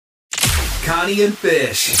Connie and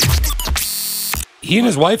Fish. He and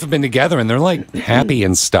his wife have been together, and they're like happy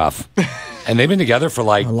and stuff. And they've been together for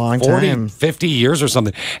like a long 40, time. 50 years or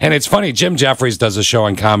something. And it's funny, Jim Jeffries does a show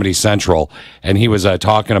on Comedy Central, and he was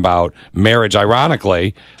talking about marriage,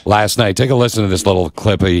 ironically, last night. Take a listen to this little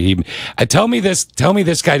clip. Tell me this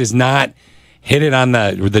guy does not hit it on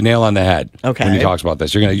the nail on the head when he talks about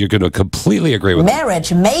this. You're gonna completely agree with him.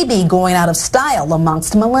 Marriage may be going out of style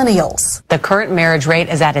amongst millennials. The current marriage rate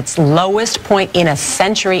is at its lowest point in a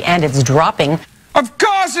century, and it's dropping. Of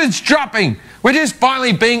course it's dropping. We're just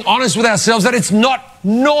finally being honest with ourselves that it's not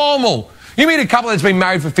normal. You meet a couple that's been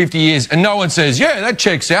married for 50 years and no one says, yeah, that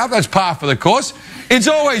checks out, that's par for the course. It's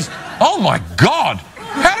always, oh my God,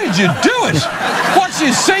 how did you do it? What's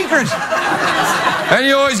your secret? And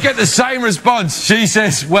you always get the same response. She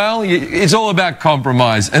says, well, it's all about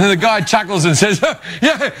compromise. And then the guy chuckles and says,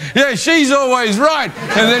 yeah, she's always right.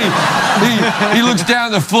 And then he looks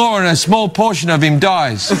down at the floor and a small portion of him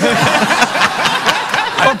dies.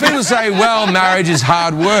 Well, people say, well, marriage is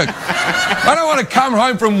hard work. I don't want to come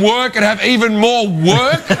home from work and have even more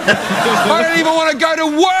work. I don't even want to go to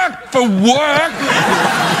work for work.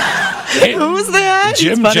 Who's that?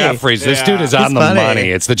 Jim Jeffries. This dude is on the money.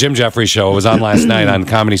 It's the Jim Jeffries Show. It was on last night on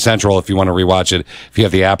Comedy Central if you want to rewatch it, if you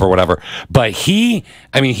have the app or whatever. But he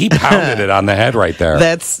pounded it on the head right there.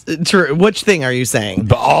 That's true. Which thing are you saying?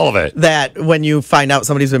 But all of it. That when you find out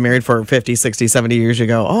somebody's been married for 50, 60, 70 years, you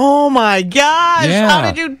go, oh my gosh, how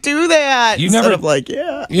did you do that? You Instead never, of like,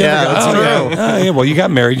 that's true. Yeah. Well, you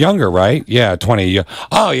got married younger, right? Yeah, 20.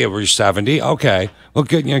 Oh, yeah, we're 70. Okay. Well,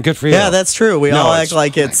 good, good for you. Yeah, that's true. We all act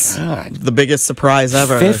like it's the biggest surprise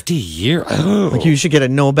ever. 50 years. Oh. Like you should get a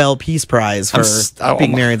Nobel Peace Prize for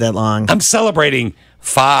being married that long. I'm celebrating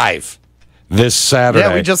 5 this Saturday.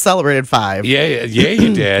 Yeah, we just celebrated 5. Yeah,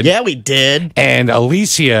 you did. Yeah, we did. And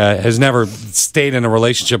Alicia has never stayed in a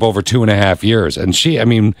relationship over 2.5 years. And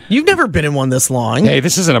you've never been in one this long. Hey,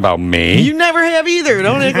 this isn't about me. You never have either.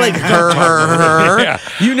 Don't act like her. Yeah.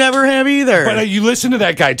 You never have either. But you listen to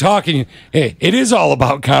that guy talking. Hey, it is all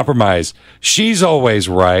about compromise. She's always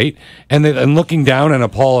right. And looking down and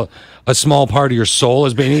a small part of your soul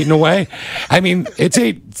is being eaten away. It's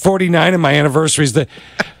 8:49 and my anniversary's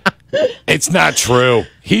It's not true.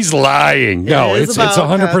 He's lying. No, it's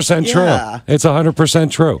 100% true. Yeah. It's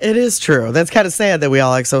 100% true. It is true. That's kind of sad that we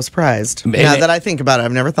all act so surprised. Now that I think about it,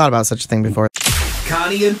 I've never thought about such a thing before.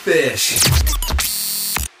 Connie and Fish.